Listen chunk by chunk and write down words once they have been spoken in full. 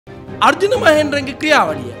අර්ජුන මහේන්ද්‍රන්ගේ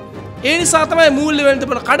ක්‍රියාවලිය. ඒ නිසා තමයි මූල්‍ය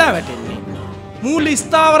වෙළඳපොළ කඩා වැටෙන්නේ. මූල්‍ය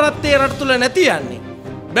ස්ථාවරත්වයේ රට තුල නැති යන්නේ.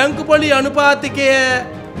 බැංකු පොලි අනුපාතිකය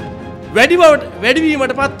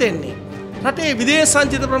වැඩිවීමටපත් වෙන්නේ. රටේ විදේශ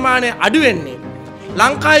සංචිත ප්‍රමාණය අඩු වෙන්නේ.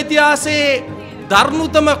 ලංකා ඉතිහාසයේ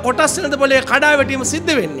ධර්මතම කොටස් වෙළඳපොළේ කඩා වැටීම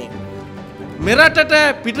සිද්ධ වෙන්නේ. මෙරටට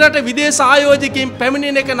පිටරට විදේශ ආයෝජකයින්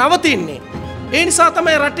පැමිණෙන එක නවතින්නේ. ඒ නිසා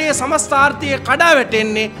තමයි රටේ සමස්ත ආර්ථිකය කඩා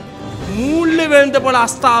වැටෙන්නේ. මූල්‍ය වෙළඳපොළ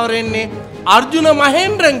අස්ථාවර වෙන්නේ අර්ජුන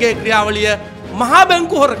මහේන්ද්‍රන්ගේ ක්‍රියාවලිය මහා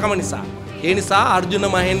බැංකු හොරකම නිසා. ඒ නිසා අර්ජුන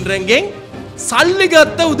මහේන්ද්‍රන්ගෙන් සල්ලි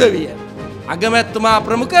ගත්ත උදවිය අගමැතිතුමා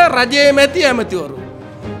ප්‍රමුඛ රජයේ මැති ඇමතිවරු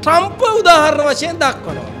ට්‍රම්ප් උදාහරණ වශයෙන්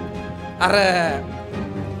දක්වනවා. අර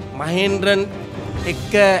මහේන්ද්‍රන්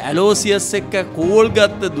එක්ක ඇලෝසියස් එක්ක කෝල්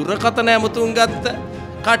ගත්ත දුරකථන ඇමතුම් ගත්ත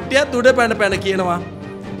කට්ටියත් උඩ පැන පැන කියනවා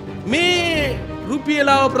මේ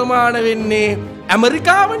රුපියලාව ප්‍රමාණ වෙන්නේ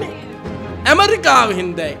ඇමරිකාවනේ. ඇමරිකාව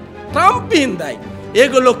හින්දයි ට්‍රම්ප් හින්දයි.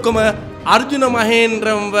 ඒගොල්ලෝ ඔක්කොම අර්ජුන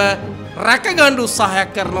මහේන්ද්‍රන්ව රැකගන්න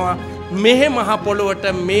උත්සාහයක් කරනවා. මෙහෙ මහ පොළොවට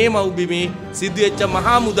මේ මව්බිමේ සිදුවෙච්ච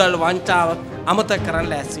මහා මුදල් වංචාව අමතක කරන්න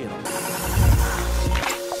ලෑස්ති වෙනවා.